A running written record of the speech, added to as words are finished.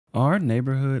our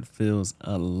neighborhood feels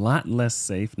a lot less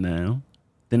safe now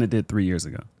than it did 3 years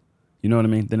ago. You know what I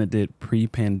mean? Than it did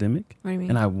pre-pandemic. What do you mean?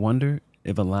 And I wonder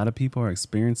if a lot of people are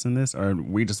experiencing this, or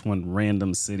we just one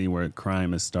random city where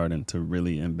crime is starting to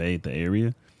really invade the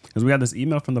area. Because we got this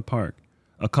email from the park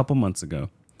a couple months ago.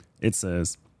 It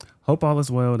says, "Hope all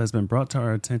is well. It has been brought to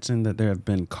our attention that there have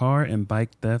been car and bike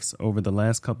thefts over the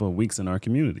last couple of weeks in our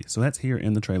community." So that's here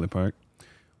in the trailer park.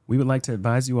 "We would like to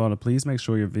advise you all to please make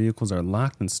sure your vehicles are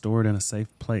locked and stored in a safe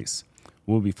place.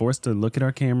 We'll be forced to look at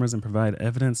our cameras and provide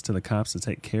evidence to the cops to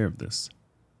take care of this."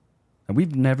 And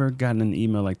we've never gotten an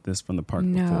email like this from the park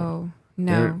before.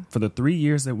 No. For the 3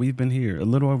 years that we've been here, a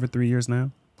little over 3 years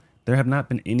now, there have not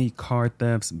been any car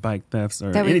thefts, bike thefts,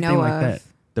 or That we anything know like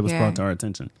of. that was Yeah. brought to our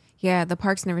attention. Yeah, the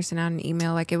parks never sent out an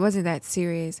email. Like, it wasn't that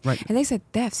serious. Right. And they said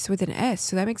thefts with an S,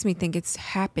 so that makes me think it's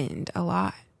happened a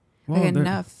lot. Well, like, there-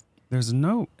 enough. There's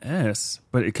no S,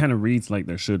 but it kind of reads like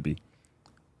there should be.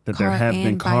 That there Car have been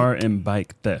and car bike. and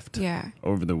bike theft Yeah.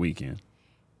 over the weekend.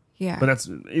 Yeah. But that's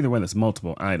either way, that's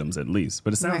multiple items at least.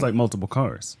 But it sounds Right. like multiple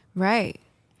cars. Right.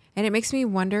 And it makes me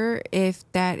wonder if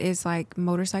that is like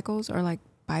motorcycles or like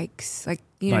bikes. Like,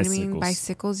 you know what I mean? Bicycles.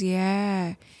 Bicycles.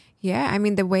 Yeah. Yeah. I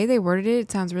mean, the way they worded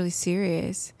it sounds really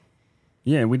serious.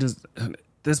 Yeah,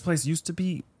 this place used to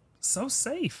be so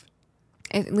safe.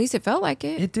 At least it felt like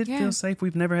it. It did Yeah. feel safe.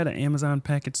 We've never had an Amazon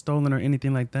package stolen or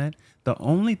anything like that. The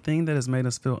only thing that has made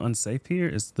us feel unsafe here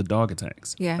is the dog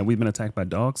attacks. Yeah. And we've been attacked by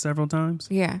dogs several times,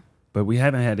 Yeah. but we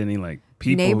haven't had any like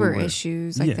people Neighbor who were-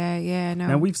 issues like Yeah. that. Yeah. No.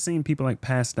 Now we've seen people like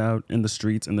passed out in the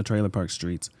streets, in the trailer park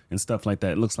streets and stuff like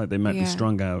that. It looks like they might be Yeah.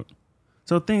 strung out.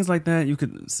 So things like that, you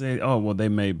could say, oh, well, they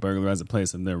may burglarize a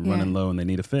place and they're running low and they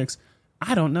need a fix.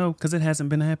 I don't know, because it hasn't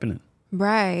been happening.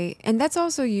 Right. And that's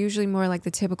also usually more like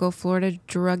the typical Florida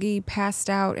druggie passed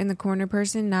out in the corner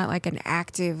person, not like an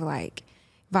active, like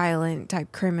violent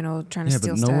type criminal trying to Yeah,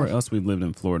 steal but nowhere stuff. else we've lived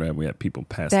in Florida have we had people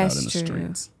passed That's out in the true.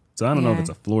 streets. So I don't know if Yeah. it's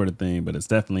a Florida thing, but it's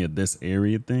definitely a this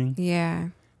area thing. Yeah.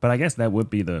 But I guess that would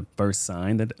be the first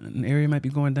sign that an area might be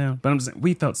going down. But I'm just saying,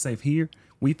 we felt safe here.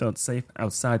 We felt safe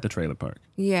outside the trailer park.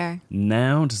 Yeah.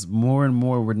 Now, just more and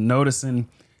more, we're noticing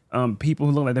people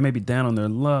who look like they may be down on their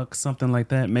luck, something like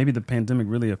that. Maybe the pandemic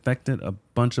really affected a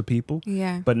bunch of people.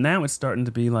 Yeah. But now it's starting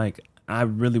to be like, I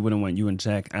really wouldn't want you and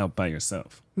Jack out by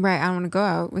yourself. Right. I don't want to go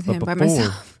out with But him by before,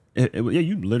 myself. yeah,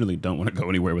 you literally don't want to go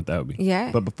anywhere without me.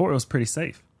 Yeah. But before, it was pretty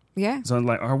safe. Yeah. So,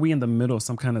 like, are we in the middle of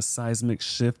some kind of seismic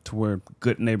shift to where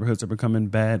good neighborhoods are becoming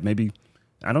bad? Maybe,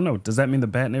 I don't know. Does that mean the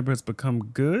bad neighborhoods become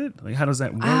good? Like, how does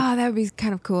that work? Ah, that would be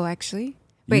kind of cool, actually.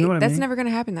 But know what I that's mean? never going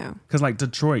to happen, though. Because, like,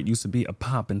 Detroit used to be a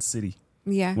poppin' city,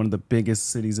 Yeah. one of the biggest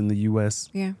cities in the U.S.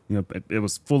 Yeah. You know, it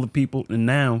was full of people, and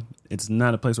now it's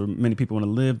not a place where many people want to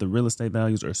live. The real estate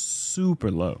values are super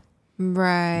low.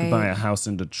 Right. To buy a house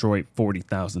in Detroit,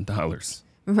 $40,000.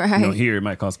 Right. You know, here it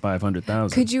might cost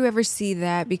 $500,000. Could you ever see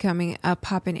that becoming a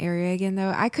poppin' area again,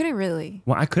 though? I couldn't really.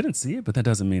 Well, I couldn't see it, but that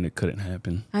doesn't mean it couldn't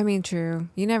happen. I mean, true.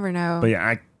 You never know. But yeah,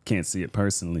 I can't see it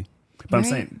personally. But I'm Right.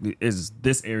 saying, is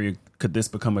this area, could this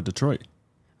become a Detroit?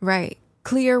 Right.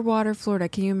 Clearwater, Florida.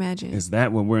 Can you imagine? Is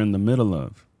that what we're in the middle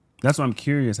of? That's why I'm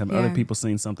curious. Have other Yeah. people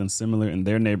seen something similar in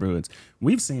their neighborhoods?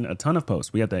 We've seen a ton of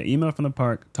posts. We had that email from the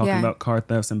park talking Yeah. about car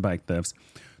thefts and bike thefts.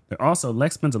 There also,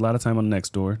 Lex spends a lot of time on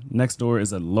Nextdoor. Nextdoor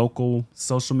is a local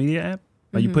social media app.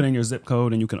 Like, you put in your zip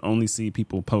code and you can only see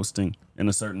people posting in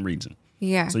a certain region.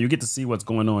 Yeah. So you get to see what's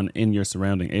going on in your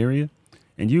surrounding area.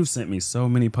 And you've sent me so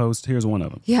many posts. Here's one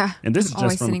of them. Yeah. And this is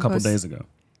Always just from a sending couple posts. days ago.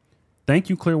 Thank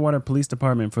you, Clearwater Police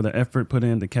Department, for the effort put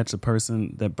in to catch the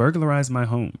person that burglarized my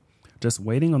home. Just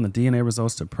waiting on the DNA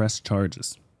results to press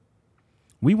charges.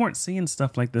 We weren't seeing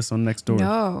stuff like this on Nextdoor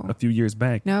No. a few years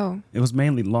back. No. It was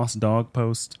mainly lost dog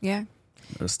posts, Yeah.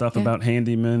 stuff Yeah. about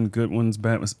handymen, good ones,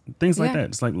 bad ones, things like Yeah. that.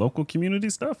 It's like local community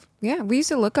stuff. Yeah. We used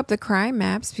to look up the crime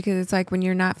maps because it's like when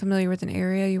you're not familiar with an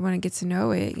area, you want to get to know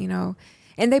it, you know.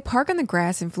 And they park on the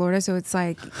grass in Florida, so it's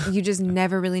like you just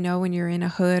never really know when you're in a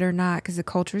hood or not because the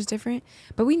culture is different.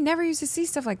 But we never used to see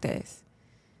stuff like this.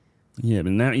 Yeah,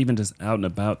 but now even just out and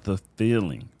about, the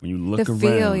feeling, when you look The around,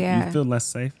 feel, yeah. you feel less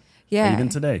safe. Yeah. Even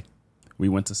today, we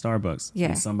went to Starbucks. Yeah.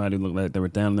 And somebody looked like they were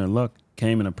down on their luck,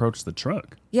 came and approached the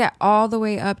truck. Yeah, all the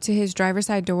way up to his driver's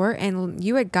side door. And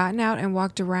you had gotten out and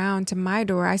walked around to my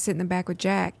door. I sit in the back with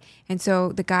Jack. And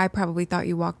so the guy probably thought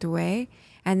you walked away.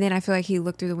 And then I feel like he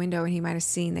looked through the window and he might have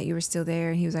seen that you were still there.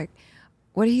 And he was like,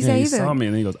 what did he Yeah, say? he He's saw like, me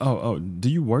and he goes, oh, do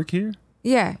you work here?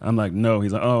 yeah. I'm like, no.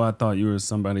 He's like, oh, I thought you were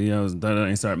somebody else. And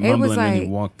he started It was mumbling and he like-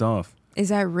 walked off. Is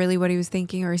that really what he was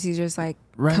thinking? Or is he just like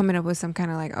Right. coming up with some kind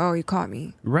of like, oh, you caught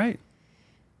me? Right.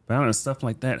 But I don't know, stuff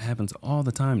like that happens all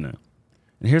the time now.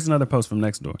 And here's another post from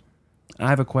Nextdoor. I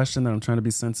have a question that I'm trying to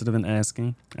be sensitive in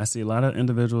asking. I see a lot of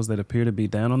individuals that appear to be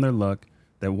down on their luck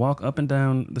that walk up and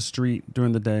down the street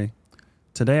during the day.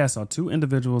 Today, I saw 2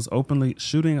 individuals openly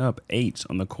shooting up H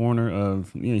on the corner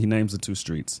of, he names the 2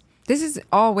 streets. This is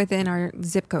all within our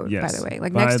zip code, Yes, by the way.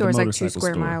 Like by next door the is like 2 motorcycle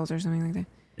square store. miles or something like that.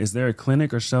 Is there a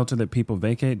clinic or shelter that people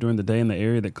vacate during the day in the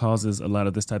area that causes a lot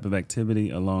of this type of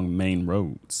activity along main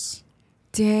roads?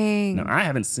 Dang. Now, I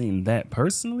haven't seen that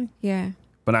personally, Yeah.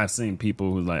 but I've seen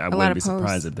people who I lot wouldn't of be surprised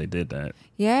posts. if they did that.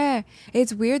 Yeah.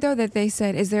 It's weird, though, that they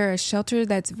said, is there a shelter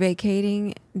that's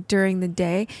vacating during the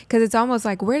day? Because it's almost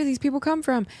like, where do these people come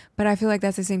from? But I feel like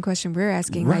that's the same question we're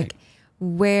asking. Right. Like,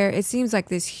 where it seems like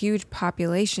this huge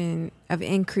population of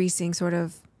increasing sort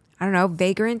of, I don't know,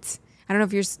 vagrants. I don't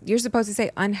know if you're supposed to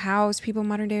say unhoused people in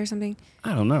modern day or something.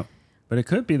 I don't know. But it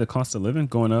could be the cost of living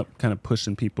going up, kind of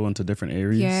pushing people into different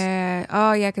areas. Yeah.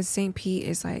 Oh, yeah, because St. Pete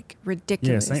is like Yeah,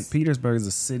 ridiculous. St. Petersburg is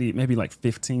a city maybe like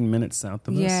 15 minutes south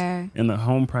of us. Yeah. And the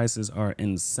home prices are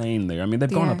insane there. I mean, they've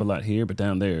gone Yeah. up a lot here, but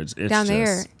down there, it's Down there,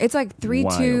 just it's like 3-2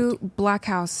 wild. block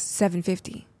house,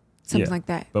 750, something Yeah. like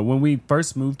that. But when we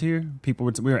first moved here,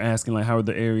 we were asking like, how are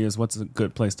the areas? What's a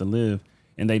good place to live?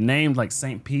 And they named like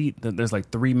St. Pete. There's like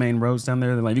 3 main roads down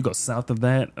there. They're like, you go south of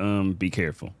that, be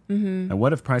careful. Mm-hmm. And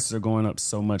what if prices are going up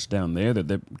so much down there that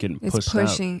they're getting It's pushed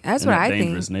pushing. out That's in what that I think.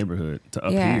 dangerous neighborhood to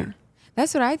up Yeah. here?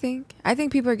 That's what I think. I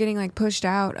think people are getting like pushed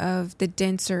out of the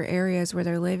denser areas where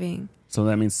they're living. So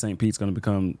that means St. Pete's going to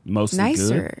become mostly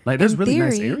Nicer, good. Like there's in really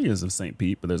nice theory. areas of St.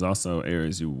 Pete, but there's also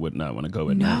areas you would not want to go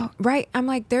at No, night. right. I'm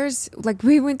like, there's like,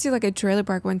 we went to like a trailer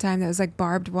park one time that was like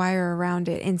barbed wire around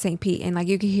it in St. Pete. And like,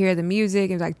 you could hear the music.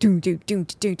 It was like, doom, doom, doom,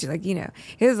 doom, doom. Like,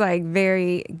 it was like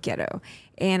very ghetto.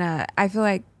 And I feel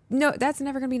like, no, that's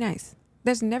never going to be nice.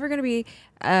 There's never going to be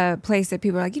a place that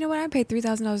people are like, you know what? I paid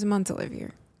 $3,000 a month to live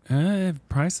here. If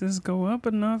prices go up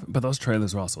enough, but those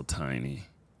trailers are also tiny.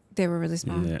 They were really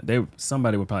small. Yeah,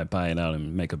 somebody would probably buy it out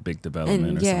and make a big development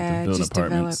And, or yeah, something, build just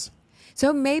apartments.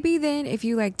 So maybe then if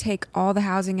you like take all the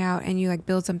housing out and you like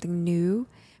build something new,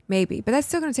 maybe. But that's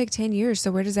still going to take 10 years.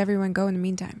 So where does everyone go in the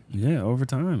meantime? Yeah, over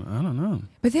time. I don't know.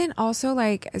 But then also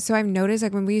like, so I've noticed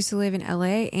like when we used to live in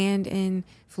LA and in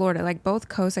Florida, like both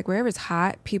coasts, like wherever it's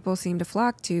hot, people seem to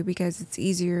flock to because it's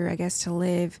easier, I guess, to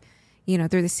live,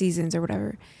 through the seasons or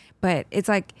whatever. But it's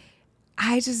like,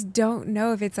 I just don't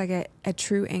know if it's like a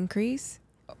true increase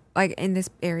like in this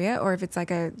area or if it's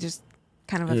like a just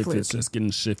kind of a If fluke. it's just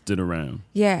getting shifted around.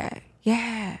 Yeah.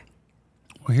 Yeah.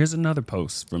 Well, here's another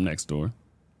post from next door.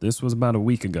 This was about a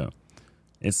week ago.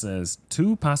 It says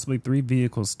 2, possibly 3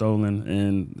 vehicles stolen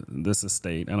in this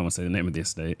estate. I don't want to say the name of the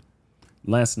estate.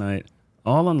 Last night,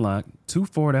 all unlocked, 2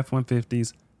 Ford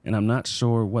F-150s, and I'm not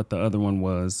sure what the other one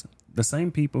was. The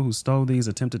same people who stole these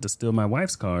attempted to steal my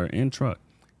wife's car and truck.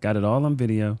 Got it all on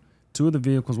video. 2 of the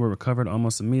vehicles were recovered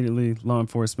almost immediately. Law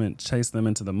enforcement chased them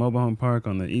into the mobile home park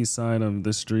on the east side of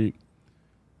the street.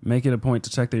 Make it a point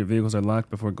to check that your vehicles are locked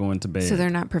before going to bed. So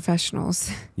they're not professionals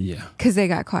Yeah. because they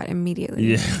got caught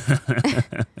immediately.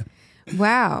 Yeah.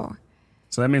 Wow.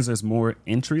 So that means there's more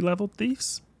entry-level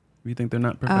thieves? You think they're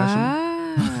not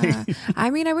professional? I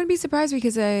mean, I wouldn't be surprised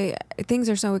because things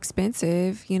are so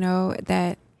expensive,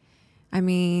 that, I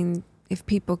mean, if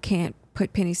people can't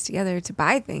put pennies together to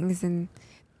buy things, then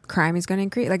crime is going to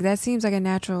increase. Like that seems like a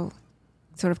natural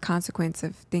sort of consequence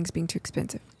of things being too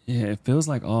expensive. Yeah, it feels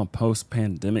like all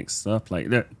post-pandemic stuff like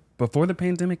that. Before the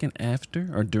pandemic and after,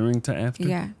 or during to after,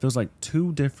 Yeah. feels like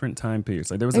 2 different time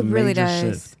periods. Like there was a It really major does.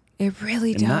 shift. It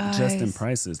really And does. not just in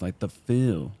prices, like the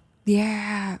feel.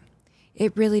 Yeah,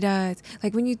 it really does.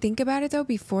 Like when you think about it though,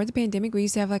 before the pandemic, we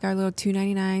used to have like our little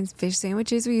 $2.99 fish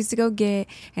sandwiches we used to go get.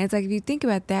 And it's like, if you think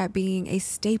about that being a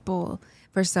staple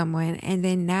for someone, and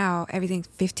then now everything's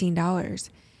 $15,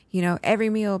 every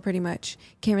meal pretty much.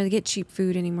 Can't really get cheap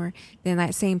food anymore. Then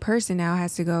that same person now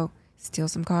has to go steal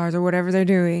some cars or whatever they're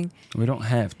doing. We don't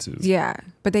have to. Yeah,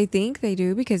 but they think they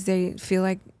do because they feel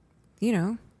like,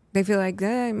 they feel like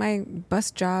my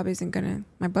bus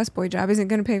boy job isn't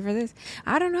gonna pay for this.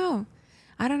 I don't know.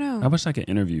 I wish I could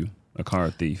interview a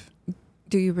car thief.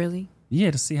 Do you really?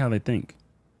 Yeah, to see how they think.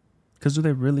 Because do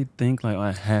they really think like,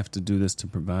 I have to do this to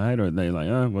provide? Or are they like,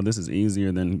 well, this is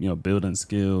easier than, building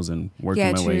skills and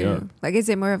working my way up? Like, is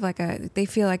it more of like they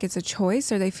feel like it's a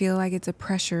choice or they feel like it's a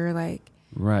pressure? Like,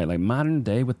 Right. Like modern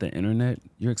day with the internet,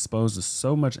 you're exposed to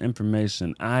so much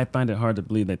information. I find it hard to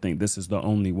believe they think this is the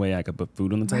only way I could put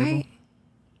food on the table. right,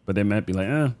 But they might be like,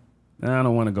 I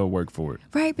don't want to go work for it.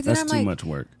 right. But then That's too much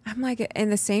work. I'm like, in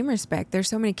the same respect, there's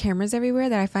so many cameras everywhere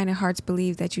that I find it hard to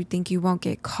believe that you think you won't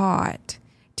get caught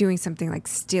doing something like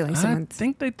stealing I someone's.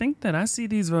 think they think that. I see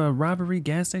these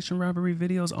gas station robbery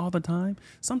videos all the time.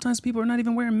 Sometimes people are not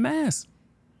even wearing masks.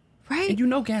 Right.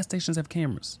 And gas stations have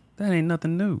cameras. That ain't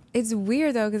nothing new. It's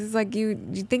weird though, because it's like you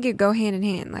think it go hand in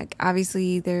hand. Like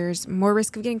obviously there's more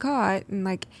risk of getting caught, and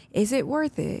like, is it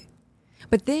worth it?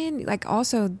 But then like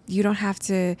also you don't have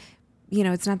to,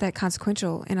 it's not that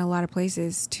consequential in a lot of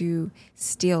places to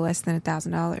steal less than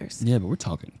 $1,000. Yeah, but we're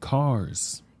talking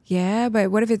cars. Yeah, but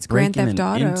what if it's Grand Breaking Theft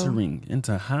and Auto? entering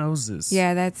into houses.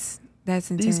 Yeah, that's intense.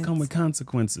 These come with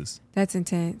consequences. That's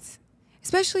intense.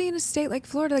 Especially in a state like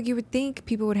Florida, like you would think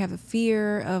people would have a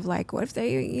fear of like, what if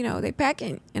they, they pack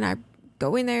in and I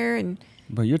go in there and.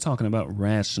 But you're talking about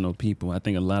rational people. I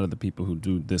think a lot of the people who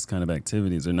do this kind of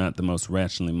activities are not the most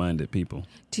rationally minded people.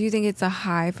 Do you think it's a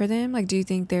high for them? Like, do you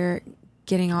think they're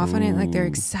getting off on it? Like they're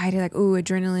excited, like, ooh,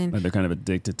 adrenaline. Like they're kind of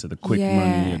addicted to the quick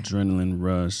money, adrenaline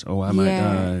rush. Oh, I might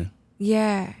die.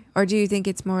 Yeah. Or do you think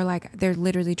it's more like they're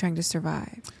literally trying to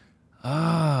survive?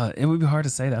 It would be hard to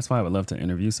say. That's why I would love to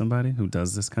interview somebody who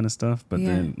does this kind of stuff. But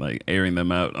then, like, airing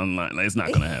them out online, like, it's not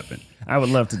going to happen. I would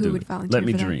love to do it. Let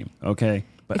me dream, okay?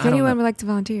 But if anyone would like to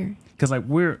volunteer. Because, like,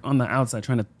 we're on the outside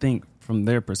trying to think from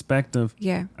their perspective.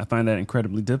 Yeah. I find that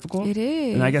incredibly difficult. It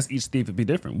is. And I guess each thief would be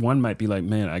different. One might be like,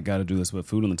 man, I got to do this with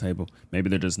food on the table. Maybe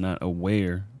they're just not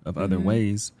aware of other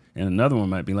ways. And another one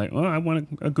might be like, oh, I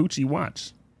want a Gucci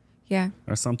watch. Yeah.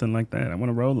 Or something like that. I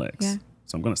want a Rolex. Yeah.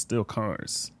 So I'm going to steal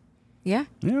cars. Yeah.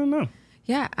 I don't know.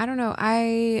 Yeah, I don't know.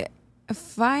 I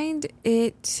find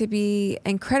it to be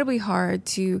incredibly hard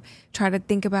to try to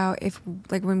think about if,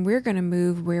 like, when we're going to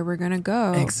move, where we're going to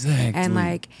go. Exactly. And,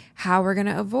 like, how we're going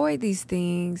to avoid these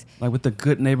things. Like, with the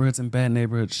good neighborhoods and bad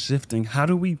neighborhoods shifting, how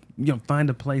do we find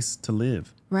a place to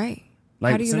live? Right.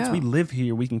 Like, how do you since know? we live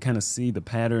here, we can kind of see the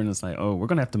pattern. It's like, oh, we're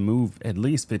going to have to move at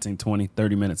least 15, 20,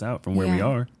 30 minutes out from where we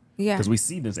are. Yeah. Because we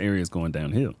see this area is going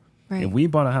downhill. Right. If we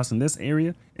bought a house in this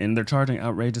area and they're charging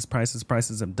outrageous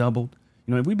prices have doubled.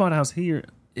 If we bought a house here,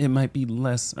 it might be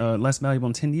less valuable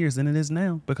in 10 years than it is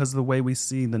now because of the way we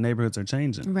see the neighborhoods are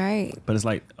changing. Right. But it's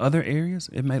like other areas,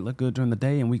 it might look good during the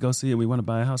day and we go see it, we want to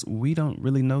buy a house. We don't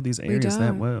really know these areas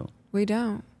that well. We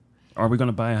don't. Are we going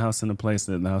to buy a house in a place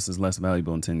that the house is less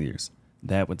valuable in 10 years?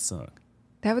 That would suck.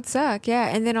 That would suck,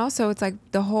 yeah. And then also it's like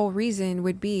the whole reason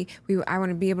would be I want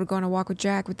to be able to go on a walk with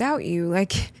Jack without you.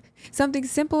 Like something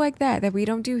simple like that we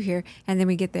don't do here. And then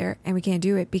we get there and we can't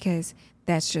do it because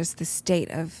that's just the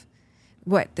state of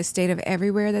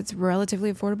everywhere that's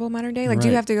relatively affordable modern day. Like, do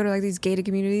you have to go to like these gated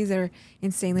communities that are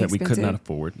insanely expensive? That we could not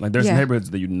afford. Like there's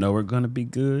neighborhoods that are going to be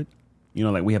good.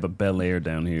 Like we have a Bel Air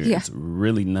down here. Yeah. It's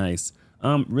really nice.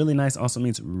 Really nice also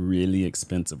means really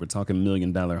expensive. We're talking $1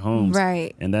 million homes.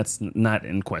 Right. And that's not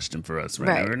in question for us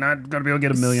right now. We're not going to be able to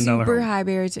get $1 million home. Super high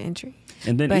barrier to entry.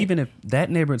 And then even if that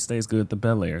neighborhood stays good, the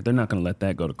Bel Air, they're not going to let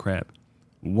that go to crap.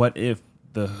 What if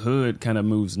the hood kind of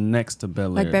moves next to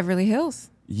Bel Air? Like Beverly Hills.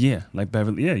 Yeah, like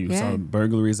Beverly. Yeah, you saw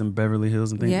burglaries in Beverly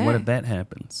Hills and things. Yeah. What if that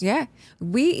happens? Yeah.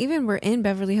 We even were in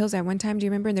Beverly Hills at one time. Do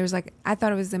you remember? And there was I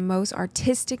thought it was the most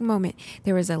artistic moment.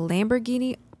 There was a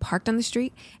Lamborghini parked on the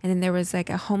street, and then there was like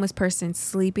a homeless person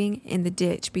sleeping in the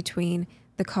ditch between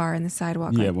the car and the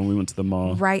sidewalk. Yeah, when we went to the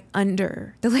mall. Right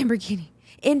under the Lamborghini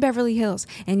in Beverly Hills.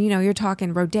 And, you're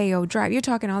talking Rodeo Drive. You're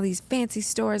talking all these fancy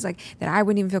stores that I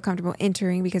wouldn't even feel comfortable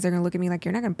entering because they're going to look at me like,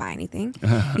 you're not going to buy anything,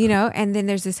 And then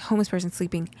there's this homeless person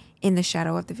sleeping in the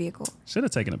shadow of the vehicle. Should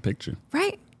have taken a picture.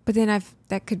 Right. But then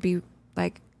that could be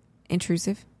like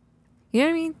intrusive. You know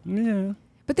what I mean? Yeah.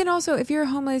 But then also, if you're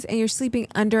homeless and you're sleeping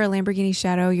under a Lamborghini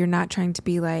shadow, you're not trying to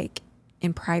be like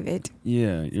in private.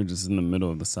 Yeah, you're just in the middle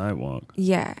of the sidewalk.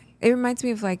 Yeah. It reminds me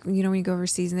of like, when you go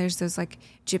overseas and there's those like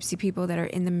gypsy people that are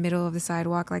in the middle of the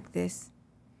sidewalk like this.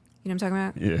 You know what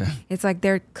I'm talking about? Yeah. It's like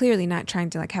they're clearly not trying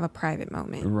to like have a private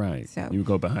moment. Right. So you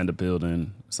go behind a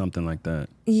building, something like that.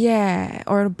 Yeah.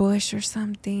 Or a bush or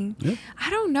something. Yep.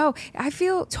 I don't know. I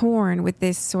feel torn with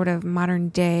this sort of modern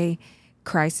day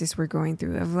crisis we're going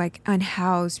through of like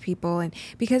unhoused people. And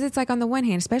because it's like on the one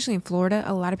hand, especially in Florida,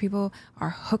 a lot of people are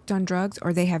hooked on drugs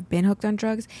or they have been hooked on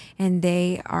drugs and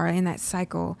they are in that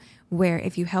cycle where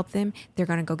if you help them, they're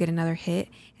going to go get another hit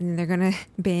and then they're going to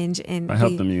binge. And I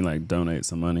help them, you like donate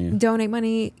some money. Donate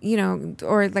money,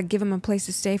 or like give them a place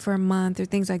to stay for a month or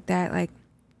things like that. Like,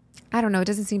 I don't know. It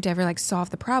doesn't seem to ever like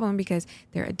solve the problem because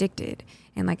they're addicted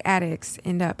and like addicts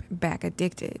end up back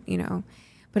addicted,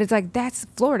 But it's like, that's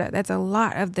Florida. That's a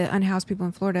lot of the unhoused people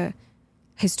in Florida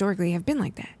historically have been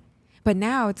like that. But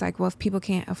now it's like, well, if people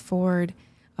can't afford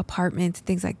apartments,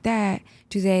 things like that,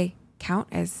 do they count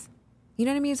as, you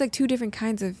know what I mean? It's like two different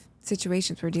kinds of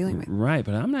situations we're dealing with. Right.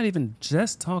 But I'm not even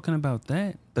just talking about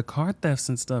that. The car thefts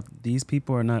and stuff, these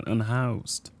people are not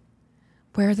unhoused.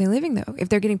 Where are they living though? If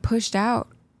they're getting pushed out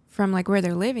from like where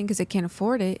they're living because they can't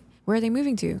afford it, Where are they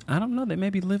moving to? I don't know. They may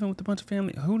be living with a bunch of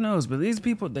family. Who knows? But these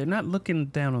people, they're not looking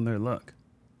down on their luck.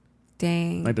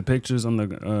 Dang. Like the pictures on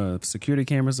the security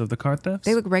cameras of the car thefts.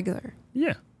 They look regular.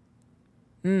 Yeah.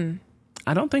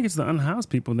 I don't think it's the unhoused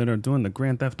people that are doing the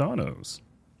Grand Theft Autos.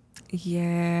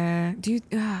 Yeah.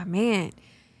 Man,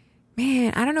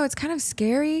 I don't know. It's kind of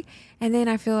scary. And then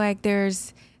I feel like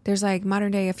there's like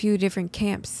modern day, a few different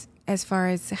camps as far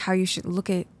as how you should look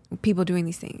at people doing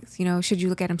these things. You know, should you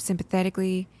look at them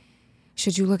sympathetically?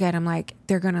 Should you look at them like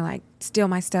they're going to like steal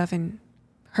my stuff and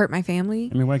hurt my family?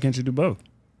 I mean, why can't you do both?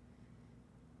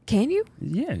 Can you?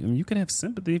 Yeah. I mean, you can have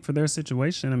sympathy for their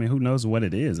situation. I mean, who knows what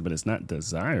it is, but it's not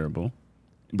desirable.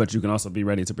 But you can also be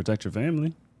ready to protect your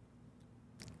family.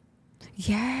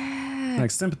 Yeah.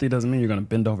 Like, sympathy doesn't mean you're going to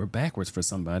bend over backwards for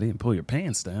somebody and pull your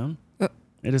pants down.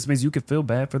 It just means you can feel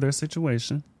bad for their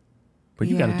situation. But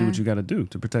you got to do what you got to do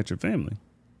to protect your family.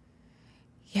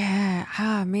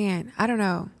 Yeah. Man. I don't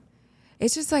know.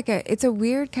 It's just like it's a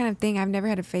weird kind of thing I've never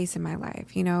had to face in my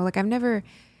life. You know, like I've never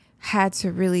had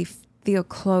to really feel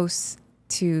close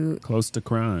to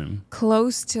crime,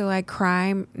 close to like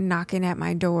crime knocking at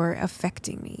my door,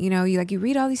 affecting me. You know, you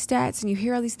read all these stats and you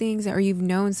hear all these things, or you've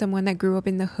known someone that grew up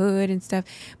in the hood and stuff.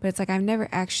 But it's like, I've never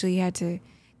actually had to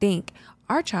think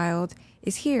our child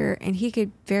is here and he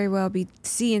could very well be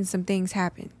seeing some things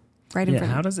happen right in front of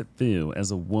him. How does it feel as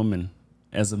a woman,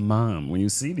 as a mom, when you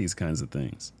see these kinds of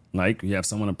things? Like, you have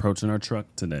someone approaching our truck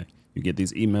today. You get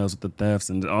these emails with the thefts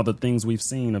and all the things we've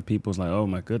seen of people's like, oh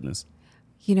my goodness.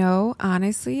 You know,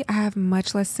 honestly, I have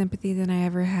much less sympathy than I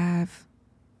ever have.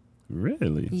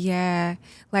 Really? Yeah.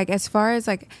 Like, as far as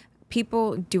like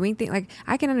people doing things, like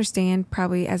I can understand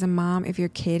probably as a mom, if your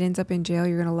kid ends up in jail,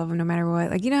 you're going to love them no matter what.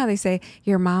 Like, you know how they say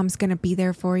your mom's going to be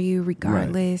there for you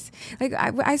regardless. Right.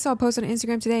 Like I saw a post on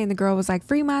Instagram today and the girl was like,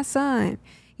 free my son.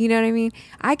 You know what I mean?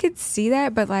 I could see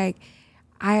that, but like,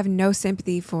 I have no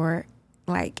sympathy for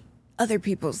like other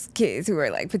people's kids who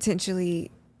are like potentially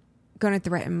going to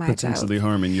threaten my potentially child.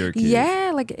 Harming your kid.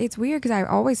 Yeah, like it's weird because I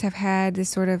always have had this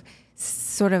sort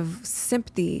of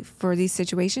sympathy for these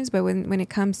situations, but when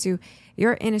it comes to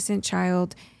your innocent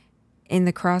child in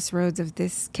the crossroads of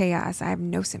this chaos, I have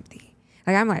no sympathy.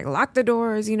 Like I'm like, lock the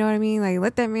doors, you know what I mean? Like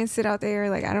let that man sit out there.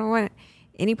 Like I don't want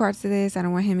any parts of this. I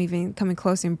don't want him even coming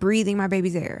close and breathing my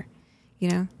baby's air. You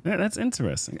know? Yeah, that's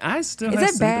interesting. I still have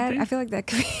sympathy. Is that bad? I feel like that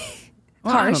could be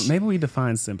well, harsh. Maybe we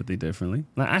define sympathy differently.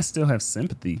 Like I still have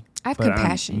sympathy. I have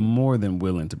compassion. I'm more than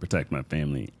willing to protect my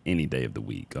family any day of the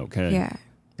week, okay? Yeah.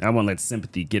 I won't let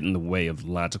sympathy get in the way of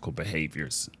logical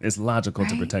behaviors. It's logical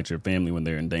to protect your family when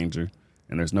they're in danger,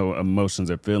 and there's no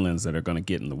emotions or feelings that are going to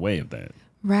get in the way of that.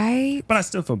 Right. But I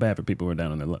still feel bad for people who are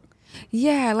down on their luck.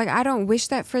 Yeah, like I don't wish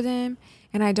that for them,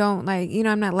 and I don't like, you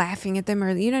know, I'm not laughing at them or,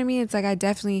 you know what I mean? It's like I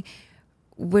definitely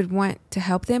would want to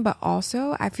help them, but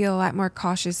also I feel a lot more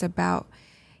cautious about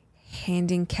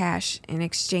handing cash and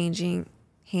exchanging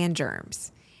hand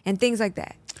germs and things like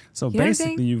that. So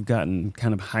basically you've gotten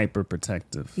kind of hyper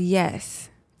protective. Yes,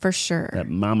 for sure. That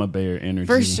mama bear energy.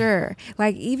 For sure.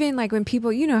 Like even like when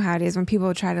people, you know how it is when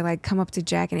people try to like come up to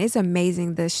Jack, and it's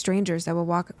amazing the strangers that will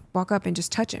walk up and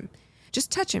just touch him. Just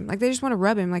touch him. Like they just want to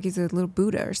rub him like he's a little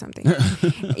Buddha or something.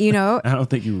 You know? I don't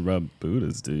think you rub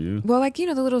Buddhas, do you? Well, like, you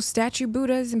know, the little statue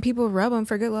Buddhas, and people rub them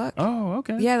for good luck. Oh,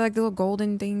 okay. Yeah, like the little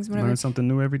golden things, whatever. Learn something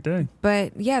new every day.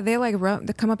 But yeah, they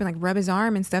come up and like rub his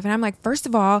arm and stuff. And I'm like, first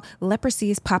of all, leprosy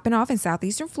is popping off in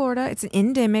southeastern Florida. It's an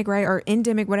endemic, right? Or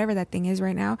endemic, whatever that thing is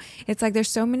right now. It's like there's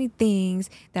so many things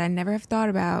that I never have thought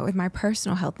about with my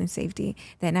personal health and safety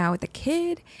that now with a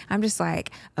kid, I'm just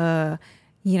like,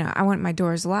 you know, I want my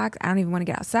doors locked. I don't even want to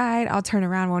get outside. I'll turn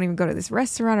around, won't even go to this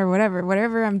restaurant or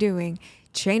whatever I'm doing.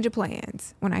 Change of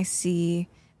plans when I see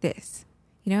this,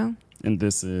 you know? And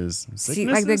this is sicknesses? See,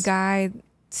 like the guy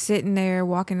sitting there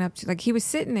walking up to, like he was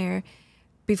sitting there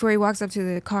before he walks up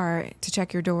to the car to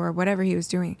check your door, whatever he was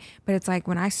doing. But it's like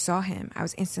when I saw him, I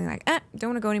was instantly like, don't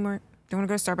want to go anymore. Don't want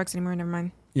to go to Starbucks anymore. Never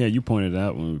mind. Yeah, you pointed it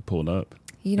out when we pulled up.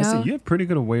 You know? You have pretty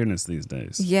good awareness these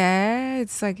days. Yeah,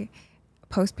 it's like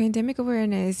post-pandemic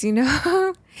awareness, you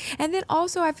know? And then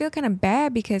also I feel kind of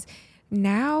bad because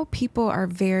now people are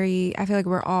I feel like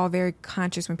we're all very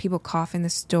conscious when people cough in the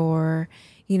store,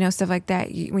 you know, stuff like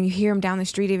that. When you hear them down the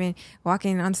street, even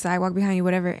walking on the sidewalk behind you,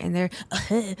 whatever, and they're,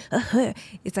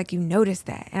 it's like you notice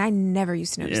that. And I never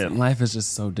used to notice that. Yeah, life is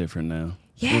just so different now.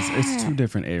 Yeah. It's two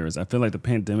different eras. I feel like the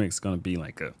pandemic's going to be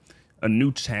like a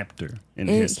new chapter in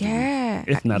history. Yeah.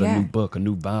 If not a new book, a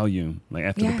new volume, like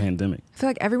after the pandemic. I feel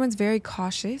like everyone's very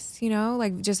cautious, you know,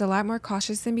 like just a lot more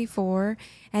cautious than before.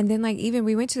 And then like even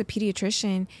we went to the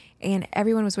pediatrician and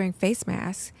everyone was wearing face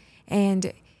masks.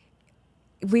 And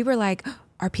we were like,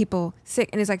 are people sick?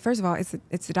 And it's like, first of all,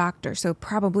 it's the doctor. So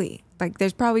probably, like,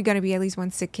 there's probably going to be at least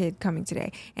one sick kid coming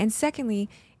today. And secondly,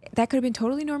 that could have been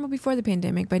totally normal before the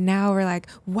pandemic. But now we're like,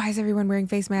 why is everyone wearing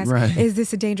face masks? Right. Is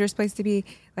this a dangerous place to be?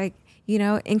 Like, you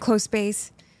know, in close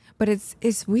space. But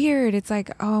it's weird. It's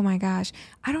like, oh my gosh.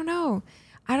 I don't know,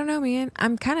 man.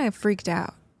 I'm kind of freaked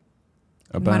out.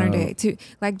 About Modern day, to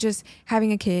like just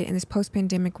having a kid in this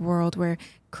post-pandemic world where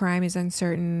crime is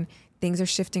uncertain, things are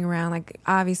shifting around. Like,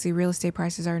 obviously real estate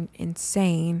prices are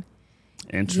insane.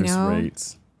 interest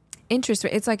rates. Interest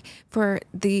rate. It's like, for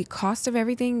the cost of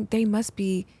everything, they must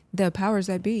be, the powers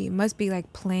that be must be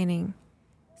like planning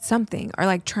something, or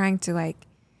like trying to like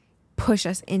push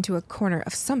us into a corner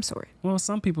of some sort. Well,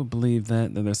 some people believe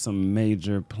that there's some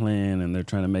major plan and they're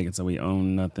trying to make it so we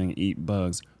own nothing, eat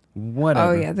bugs,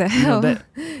 whatever. Oh yeah, the hell.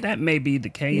 That may be the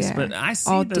case, Yeah. but I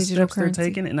see All the digital steps they're currency.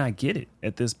 taking, and I get it.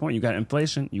 At this point, you got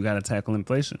inflation, you got to tackle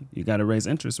inflation, you got to raise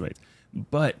interest rates.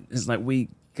 But it's like we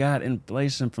got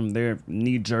inflation from their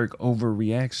knee-jerk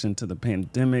overreaction to the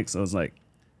pandemic. So it's like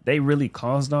they really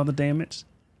caused all the damage,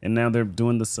 and now they're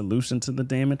doing the solution to the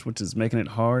damage, which is making it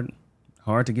hard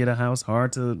to get a house,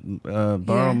 hard to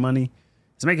borrow Yeah. money.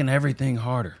 It's making everything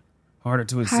harder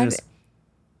to exist.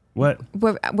 What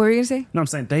What were you gonna say? No, I'm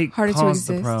saying they Harder to caused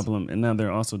the exist. problem, and now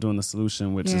they're also doing the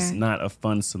solution, which is Yeah. not a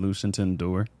fun solution to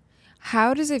endure.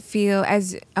 How does it feel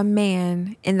as a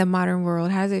man in the modern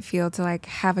world? How does it feel to like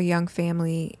have a young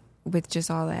family with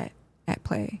just all that at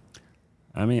play?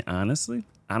 I mean, honestly,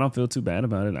 I don't feel too bad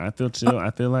about it. I feel chill.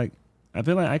 I feel like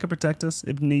I could protect us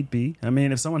if need be. I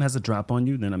mean, if someone has a drop on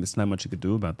you, then there's not much you could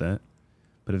do about that.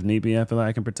 But if need be, I feel like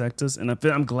I can protect us, and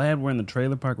I'm glad we're in the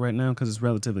trailer park right now because it's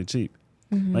relatively cheap.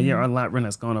 Like, yeah, our lot rent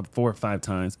has gone up 4 or 5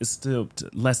 times. It's still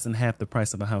less than half the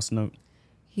price of a house note.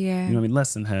 Yeah. You know what I mean?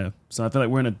 Less than half. So I feel like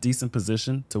we're in a decent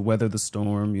position to weather the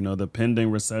storm, the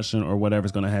pending recession or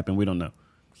whatever's going to happen. We don't know.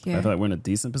 Yeah. I feel like we're in a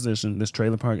decent position. This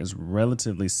trailer park is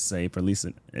relatively safe, or at least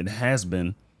it has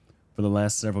been for the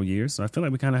last several years. So I feel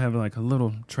like we kind of have like a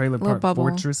little trailer park bubble.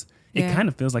 fortress. It Yeah. kind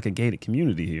of feels like a gated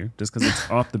community here just because it's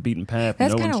off the beaten path.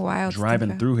 That's no kinda one's wild to driving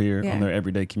think through about. here Yeah. on their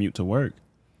everyday commute to work.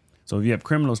 So if you have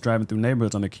criminals driving through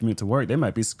neighborhoods on their commute to work, they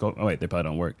might be oh wait, they probably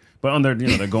don't work. But on their,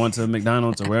 they're going to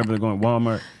McDonald's or wherever they're going,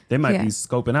 Walmart, they might Yeah. be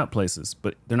scoping out places,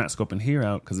 but they're not scoping here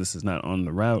out because this is not on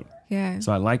the route. Yeah.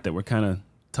 So I like that we're kind of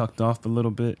tucked off a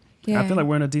little bit. I Yeah. feel like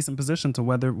we're in a decent position to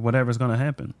weather whatever's going to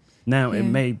happen. Now, it Yeah.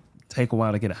 may take a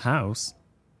while to get a house,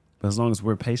 but as long as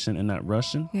we're patient and not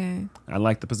rushing, Yeah. I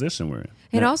like the position we're in.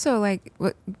 And Now, also, like,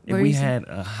 what if were we you saying? had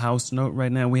a house note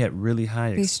right now, we had really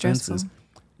high Be expenses, stressful.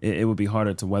 it would be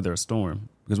harder to weather a storm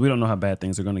because we don't know how bad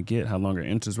things are going to get, how long our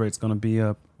interest rate's going to be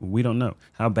up. We don't know.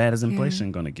 How bad is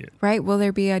inflation going to get? Right? Will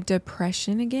there be a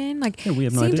depression again? Like, Yeah, we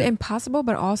have no seems idea. impossible,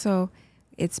 but also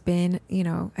it's been,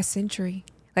 a century.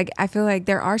 Like, I feel like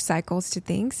there are cycles to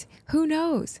things. Who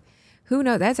knows?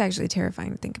 That's actually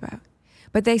terrifying to think about.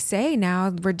 But they say now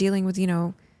we're dealing with,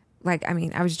 I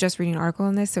was just reading an article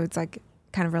on this, so it's like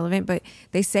kind of relevant, but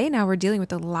they say now we're dealing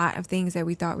with a lot of things that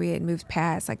we thought we had moved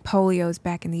past, like polio's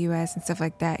back in the US and stuff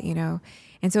like that, And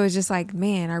so it's just like,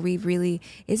 man,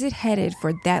 is it headed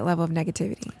for that level of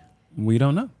negativity? We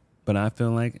don't know. But I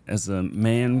feel like as a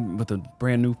man with a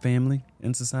brand new family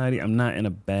in society, I'm not in a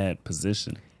bad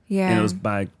position. Yeah. And it was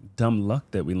by dumb luck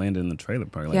that we landed in the trailer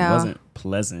park. Like, Yeah. It wasn't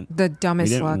pleasant. The We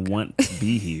dumbest didn't luck. want to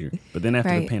be here. But then after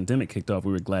the Right. pandemic kicked off,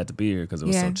 we were glad to be here because it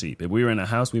was so Yeah. cheap. If we were in a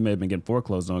house, we may have been getting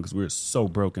foreclosed on because we were so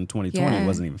broke in 2020. Yeah. It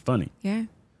wasn't even funny. Yeah.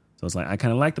 So it's like, I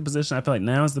kind of like the position. I feel like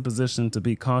now is the position to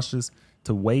be cautious,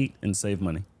 to wait and save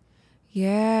money.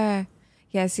 Yeah.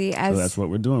 Yeah. See, So that's what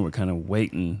we're doing. We're kind of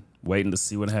waiting to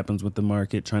see what happens with the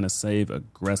market, trying to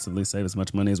aggressively save as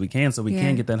much money as we can so we Yeah.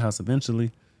 can get that house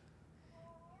eventually.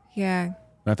 yeah.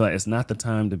 But I feel like it's not the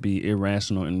time to be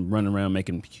irrational and run around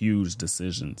making huge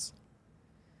decisions,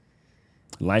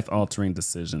 life-altering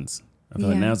decisions. I feel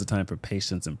like Yeah. now's the time for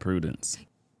patience and prudence.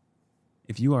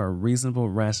 If you are a reasonable,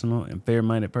 rational, and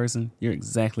fair-minded person, you're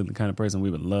exactly the kind of person we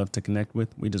would love to connect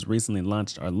with. We just recently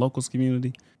launched our locals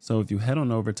community. So if you head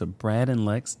on over to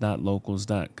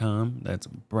bradandlex.locals.com, that's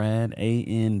Brad,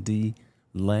 A-N-D,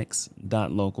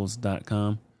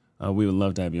 Lex.locals.com, we would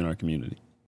love to have you in our community.